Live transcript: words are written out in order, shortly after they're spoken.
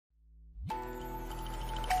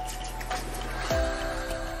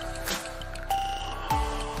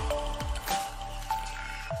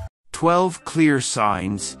12 clear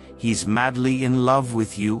signs he's madly in love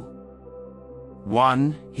with you.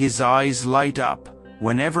 1. His eyes light up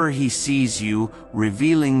whenever he sees you,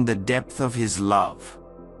 revealing the depth of his love.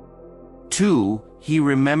 2. He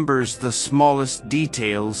remembers the smallest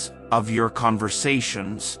details of your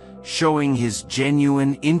conversations, showing his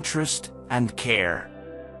genuine interest and care.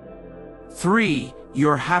 3.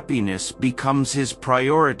 Your happiness becomes his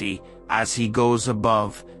priority as he goes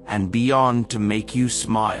above and beyond to make you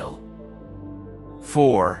smile.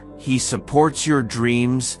 4. He supports your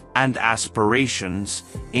dreams and aspirations,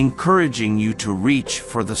 encouraging you to reach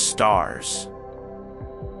for the stars.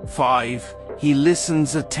 5. He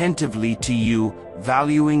listens attentively to you,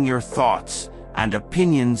 valuing your thoughts and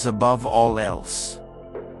opinions above all else.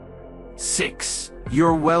 6.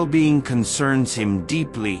 Your well-being concerns him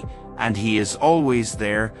deeply, and he is always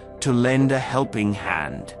there to lend a helping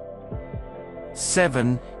hand.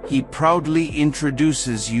 7. He proudly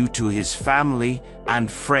introduces you to his family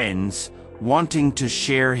and friends, wanting to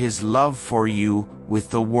share his love for you with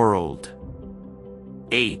the world.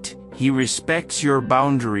 8. He respects your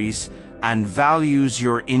boundaries and values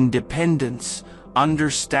your independence,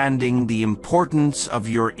 understanding the importance of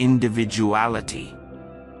your individuality.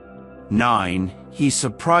 9. He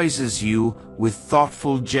surprises you with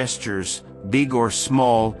thoughtful gestures, big or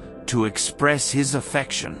small, to express his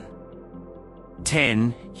affection.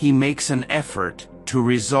 10. He makes an effort to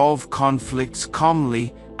resolve conflicts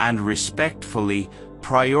calmly and respectfully,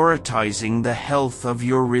 prioritizing the health of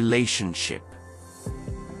your relationship.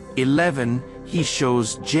 11. He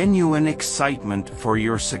shows genuine excitement for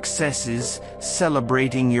your successes,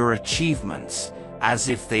 celebrating your achievements as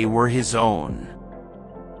if they were his own.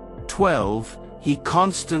 12. He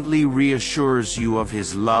constantly reassures you of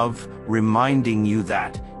his love, reminding you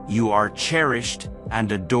that you are cherished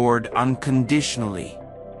and adored unconditionally.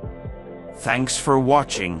 Thanks for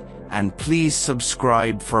watching, and please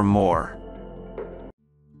subscribe for more.